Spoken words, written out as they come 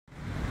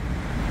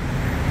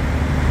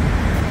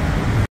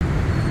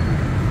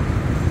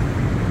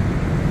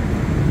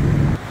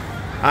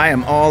I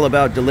am all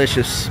about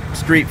delicious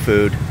street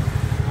food,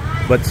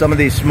 but some of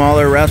these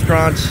smaller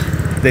restaurants,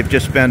 they've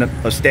just been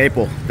a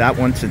staple. That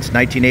one since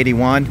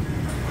 1981.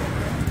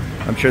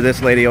 I'm sure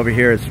this lady over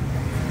here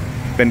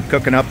has been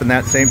cooking up in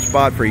that same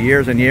spot for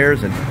years and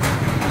years, and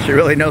she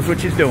really knows what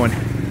she's doing.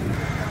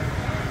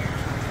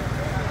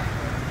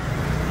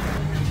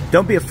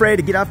 Don't be afraid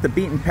to get off the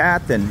beaten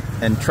path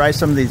and try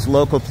some of these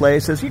local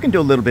places. You can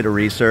do a little bit of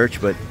research,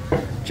 but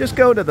just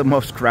go to the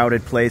most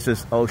crowded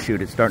places. Oh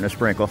shoot, it's starting to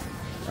sprinkle.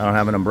 I don't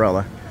have an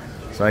umbrella,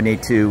 so I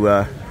need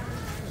to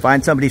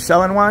find somebody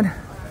selling one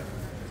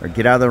or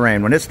get out of the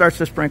rain. When it starts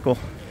to sprinkle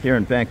here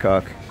in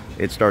Bangkok,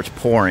 it starts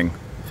pouring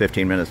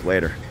 15 minutes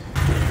later.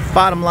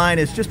 Bottom line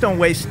is, just don't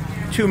waste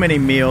too many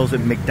meals at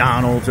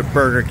McDonald's or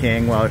Burger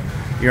King while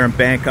you're in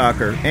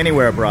Bangkok or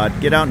anywhere abroad.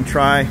 Get out and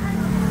try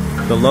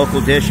the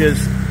local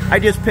dishes. I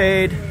just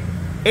paid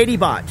 80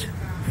 baht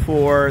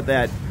for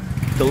that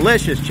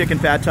delicious chicken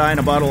pad thai and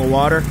a bottle of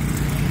water.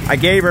 I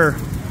gave her,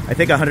 I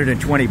think,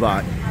 120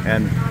 baht.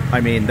 And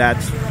I mean,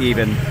 that's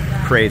even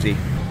crazy.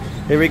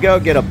 Here we go,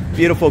 get a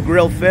beautiful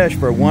grilled fish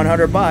for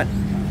 100 baht.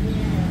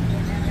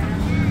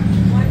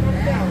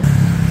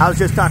 I was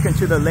just talking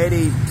to the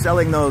lady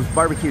selling those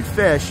barbecued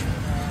fish,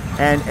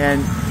 and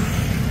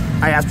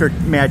I asked her,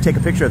 may I take a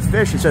picture of the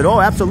fish? She said,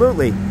 oh,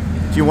 absolutely.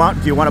 Do you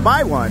want to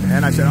buy one?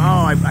 And I said,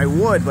 oh, I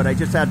would, but I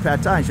just had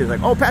pad thai. And she was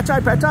like, oh, pad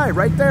thai,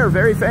 right there,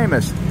 very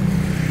famous.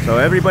 So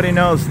everybody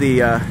knows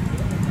the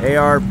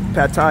AR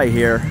pad thai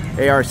here,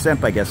 AR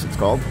Simp, I guess it's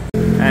called.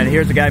 And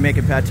here's a guy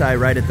making pad thai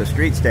right at the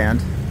street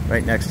stand,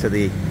 right next to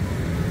the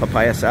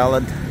papaya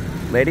salad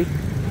lady.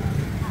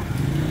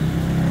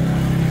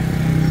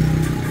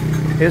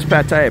 His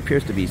pad thai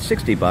appears to be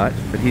 60 baht,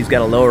 but he's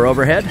got a lower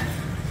overhead.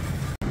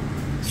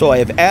 So I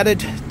have added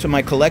to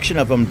my collection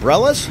of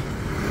umbrellas.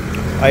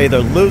 I either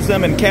lose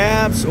them in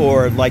cabs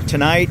or, like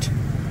tonight,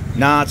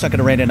 nah, it's not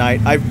gonna rain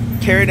tonight. I've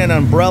carried an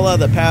umbrella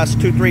the past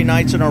 2-3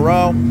 nights in a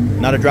row,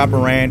 not a drop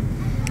of rain.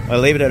 I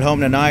leave it at home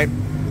tonight,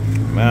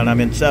 and I'm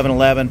in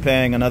 7-Eleven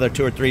paying another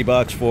 2 or 3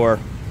 bucks for,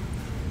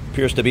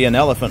 appears to be an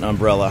elephant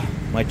umbrella.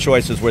 My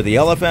choices were the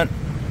elephant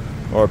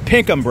or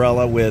pink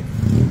umbrella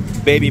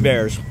with baby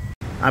bears.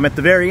 I'm at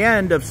the very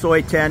end of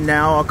Soi 10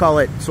 now. I'll call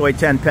it Soi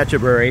 10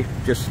 Phetchaburi,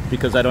 just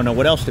because I don't know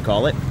what else to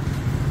call it.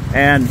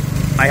 And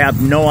I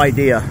have no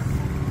idea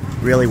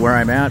really where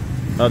I'm at,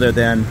 other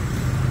than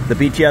the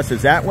BTS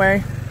is that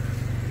way.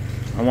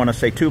 I want to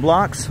say 2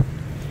 blocks.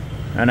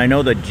 And I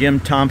know the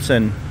Jim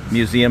Thompson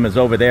Museum is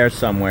over there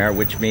somewhere,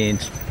 which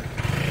means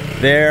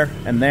there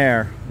and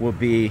there will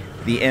be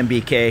the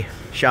MBK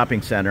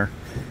shopping center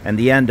and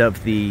the end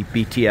of the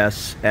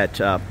BTS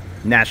at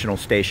National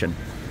Station.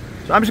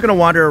 So I'm just going to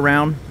wander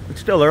around.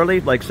 It's still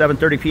early, like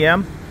 7:30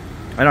 p.m.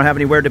 I don't have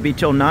anywhere to be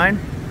till 9.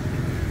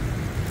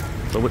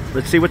 So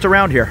let's see what's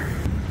around here.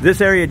 This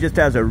area just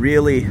has a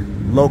really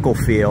local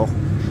feel.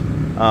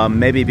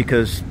 Maybe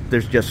because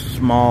there's just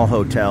small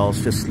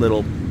hotels, just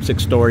little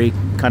 6-story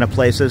kind of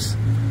places.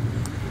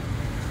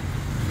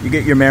 You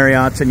get your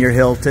Marriotts and your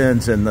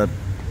Hiltons and the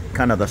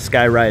kind of the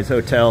skyrise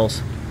hotels.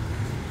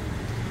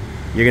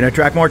 You're going to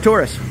attract more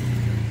tourists.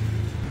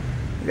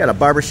 We got a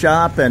barber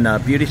shop and a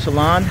beauty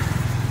salon.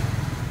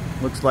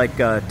 Looks like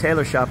a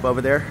tailor shop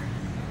over there.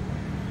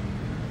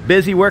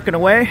 Busy working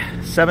away.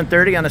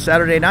 7:30 on a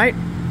Saturday night.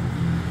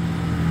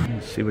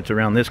 Let's see what's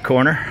around this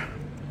corner.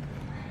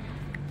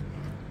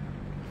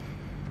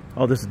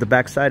 Oh, this is the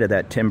back side of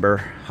that timber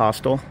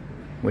hostel,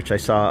 which I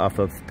saw off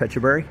of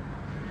Phetchaburi.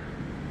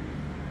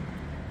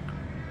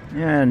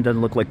 And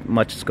doesn't look like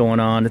much is going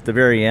on. At the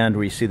very end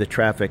where you see the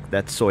traffic,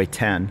 that's Soi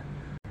 10.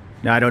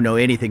 Now, I don't know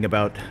anything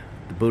about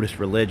the Buddhist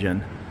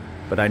religion,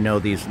 but I know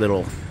these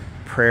little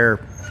prayer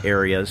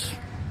areas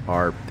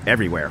are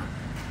everywhere.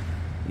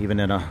 Even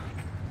in a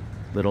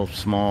little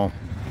small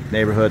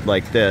neighborhood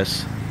like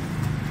this,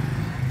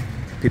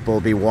 people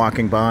will be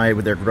walking by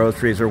with their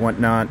groceries or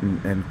whatnot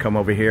and come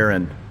over here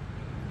and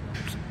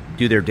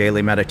do their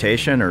daily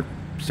meditation or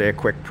say a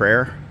quick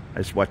prayer. I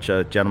just watch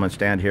a gentleman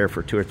stand here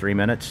for 2 or 3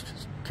 minutes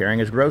carrying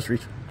his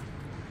groceries.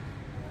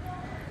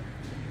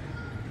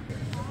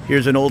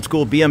 Here's an old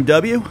school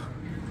BMW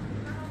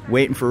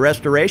waiting for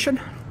restoration.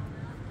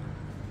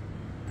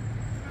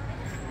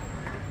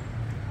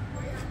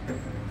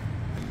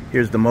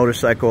 Here's the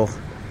motorcycle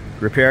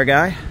repair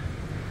guy.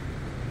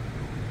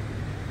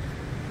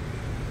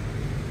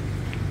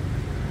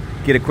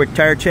 Get a quick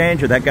tire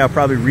change, or that guy will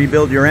probably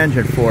rebuild your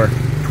engine for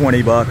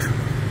 20 bucks.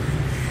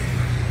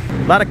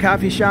 A lot of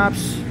coffee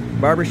shops,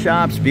 barber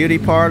shops, beauty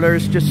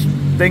parlors, just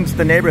things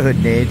the neighborhood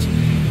needs.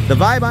 The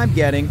vibe I'm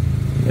getting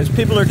is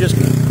people are just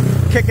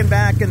kicking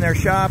back in their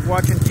shop,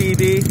 watching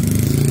TV.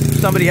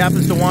 Somebody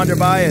happens to wander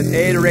by at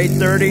 8 or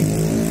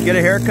 8:30, get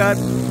a haircut,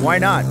 why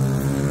not?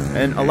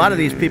 And a lot of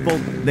these people,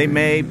 they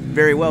may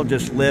very well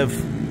just live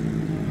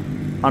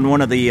on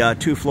one of the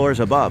 2 floors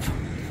above.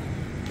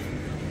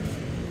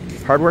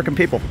 Hardworking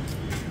people.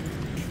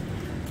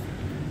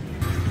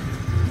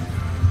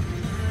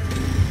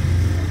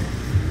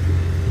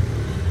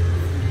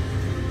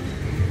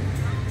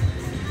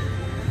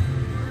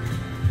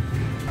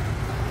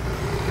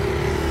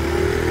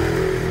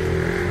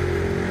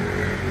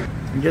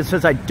 Just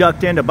as I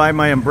ducked in to buy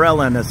my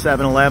umbrella in the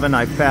 7-Eleven,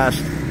 I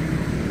passed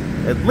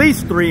at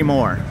least 3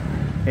 more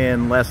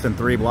in less than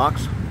 3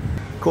 blocks.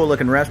 Cool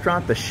looking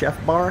restaurant, the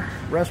Chef Bar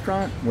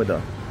restaurant with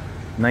a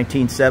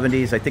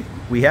 1970s. I think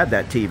we had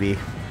that TV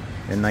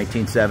in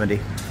 1970.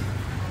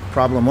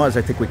 Problem was,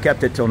 I think we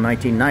kept it till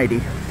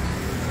 1990.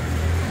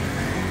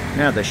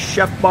 Now the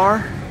Chef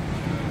Bar.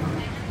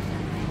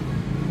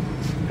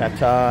 Pad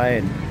Thai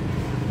and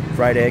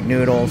fried egg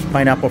noodles,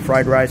 pineapple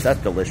fried rice. That's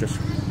delicious.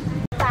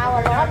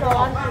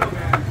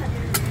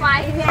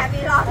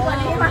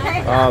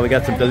 Oh, we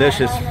got some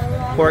delicious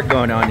pork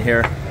going on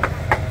here.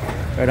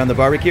 Right on the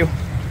barbecue.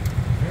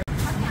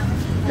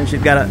 And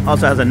she's got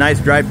also has a nice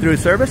drive-through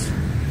service.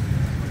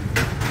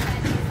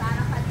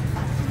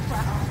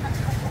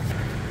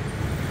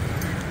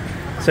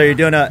 So you're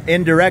doing an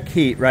indirect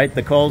heat, right?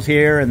 The coals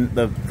here and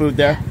the food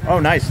there. Oh,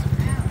 nice.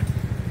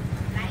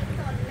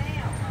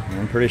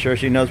 I'm pretty sure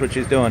she knows what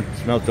she's doing. It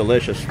smells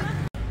delicious.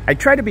 I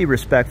try to be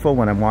respectful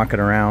when I'm walking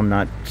around,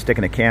 not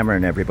sticking a camera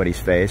in everybody's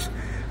face.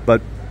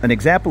 But an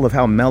example of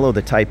how mellow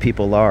the Thai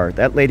people are.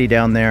 That lady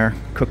down there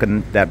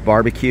cooking that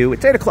barbecue.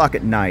 It's 8 o'clock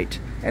at night,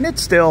 and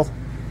it's still,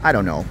 I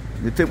don't know.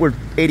 If it were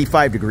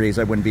 85 degrees,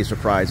 I wouldn't be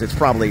surprised. It's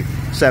probably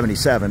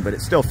 77, but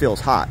it still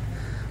feels hot.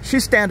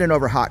 She's standing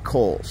over hot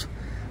coals.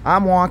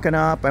 I'm walking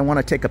up. I want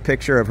to take a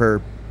picture of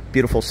her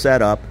beautiful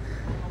setup,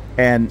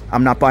 and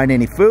I'm not buying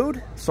any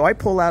food. So I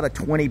pull out a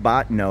 20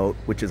 baht note,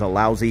 which is a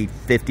lousy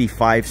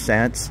 55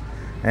 cents.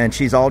 And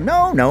she's all,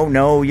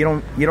 no, you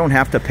don't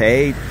have to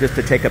pay just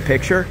to take a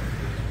picture.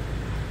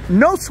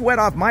 No sweat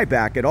off my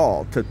back at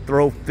all to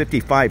throw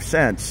 55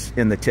 cents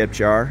in the tip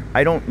jar.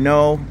 I don't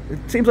know.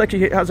 It seems like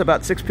she has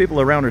about 6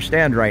 people around her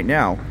stand right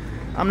now.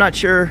 I'm not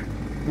sure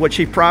what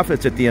she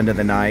profits at the end of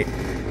the night,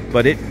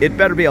 but it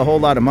better be a whole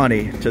lot of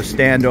money to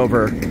stand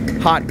over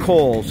hot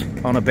coals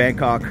on a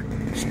Bangkok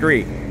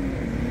street.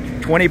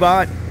 20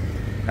 baht,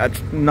 that's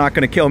not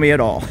going to kill me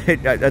at all.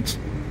 That's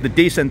the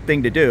decent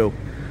thing to do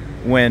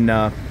when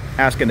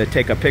asking to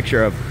take a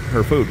picture of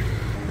her food.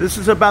 This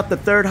is about the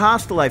 3rd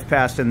hostel I've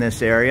passed in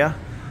this area.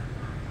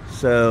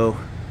 So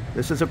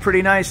this is a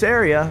pretty nice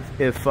area.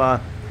 If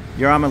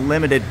you're on a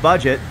limited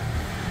budget,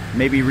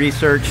 maybe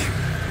research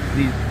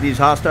these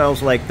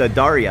hostels like the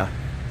Daria.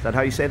 Is that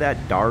how you say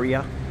that?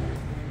 Daria?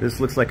 This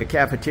looks like a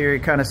cafeteria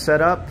kind of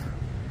setup.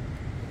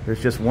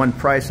 There's just one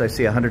price. I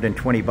see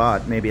 120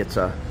 baht. Maybe it's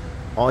a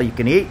all you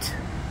can eat.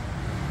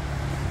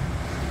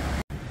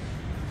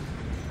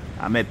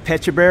 I'm at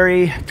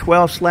Phetchaburi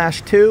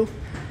 12/2.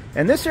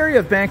 And this area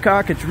of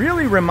Bangkok, it's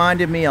really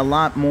reminded me a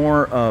lot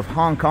more of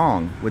Hong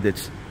Kong with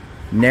its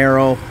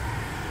narrow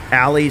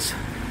alleys.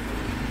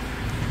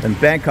 And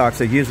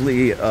Bangkok's are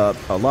usually a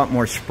lot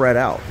more spread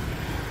out.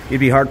 You'd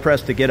be hard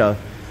pressed to get a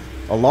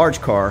large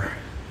car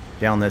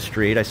down this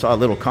street. I saw a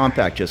little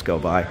compact just go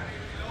by.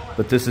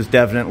 But this is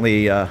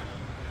definitely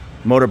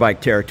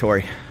motorbike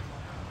territory.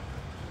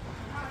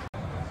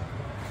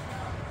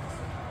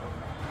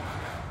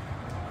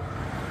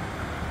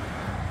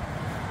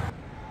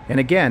 And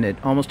again, at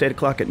almost 8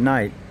 o'clock at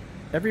night,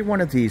 every one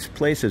of these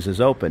places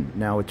is open.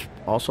 Now, it's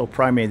also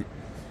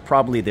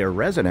probably their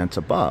residents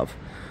above.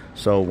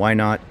 So why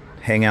not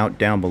hang out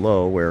down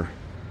below where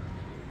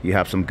you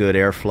have some good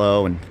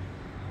airflow, and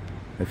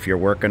if you're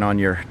working on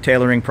your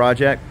tailoring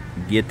project,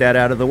 get that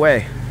out of the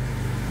way.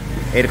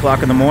 8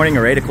 o'clock in the morning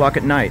or 8 o'clock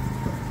at night,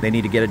 they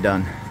need to get it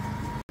done.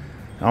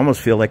 I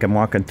almost feel like I'm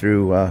walking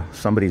through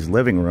somebody's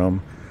living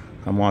room.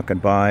 I'm walking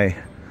by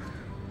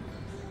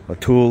a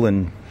tool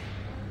and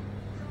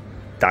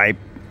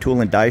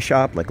die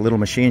shop, like a little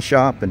machine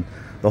shop, and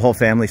the whole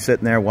family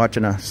sitting there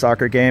watching a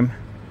soccer game.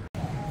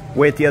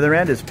 Way at the other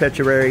end is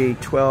Phetchaburi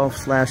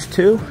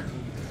 12/2,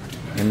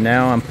 and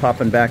now I'm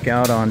popping back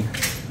out on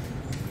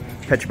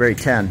Phetchaburi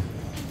 10.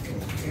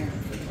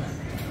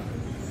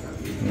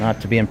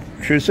 Not to be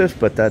intrusive,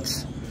 but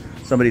that's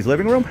somebody's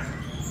living room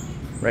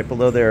right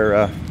below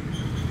their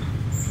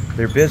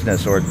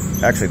business, or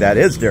actually that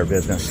is their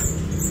business.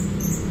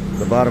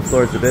 The bottom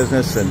floor is the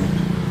business, and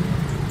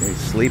they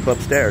sleep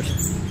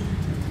upstairs.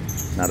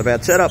 Not a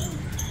bad setup.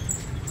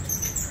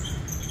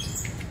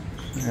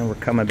 And we're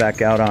coming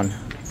back out on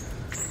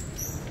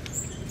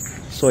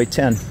Soi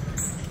 10.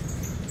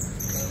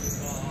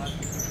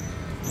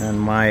 And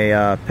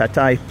my Pad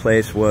Thai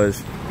place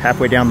was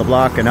halfway down the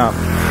block and up.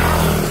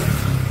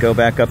 Go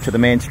back up to the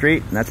main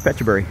street, and that's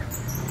Phetchaburi.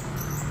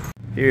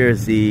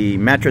 Here's the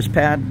mattress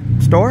pad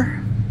store.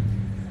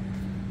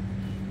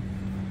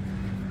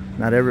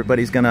 Not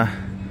everybody's gonna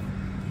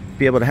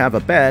be able to have a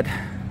bed.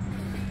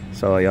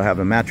 So you'll have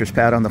a mattress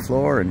pad on the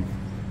floor and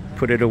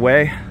put it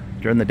away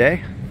during the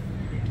day.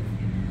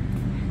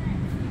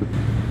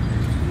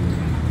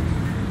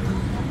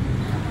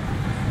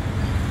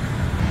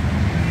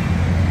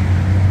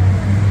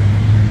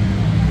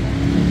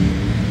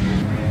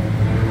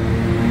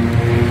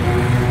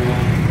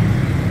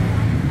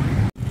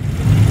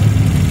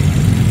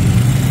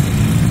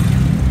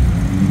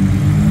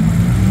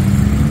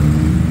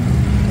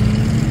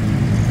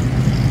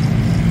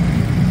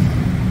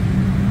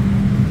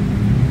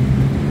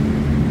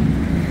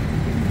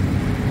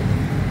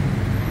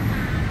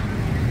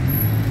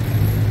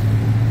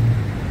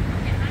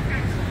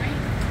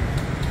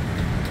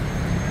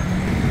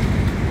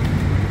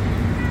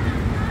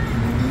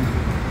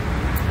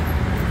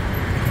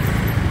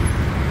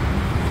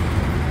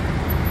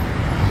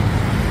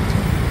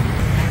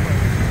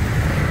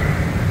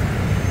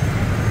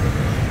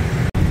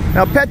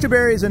 Now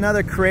Phetchaburi is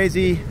another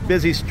crazy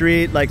busy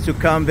street like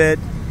Sukhumvit,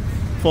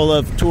 full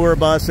of tour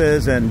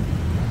buses and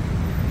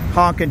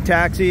honking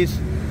taxis.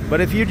 But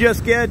if you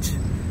just get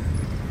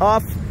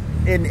off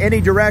in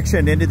any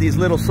direction into these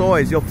little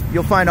sois,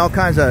 you'll find all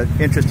kinds of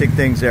interesting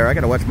things there. I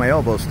gotta watch my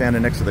elbows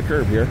standing next to the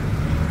curb here.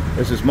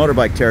 This is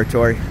motorbike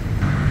territory.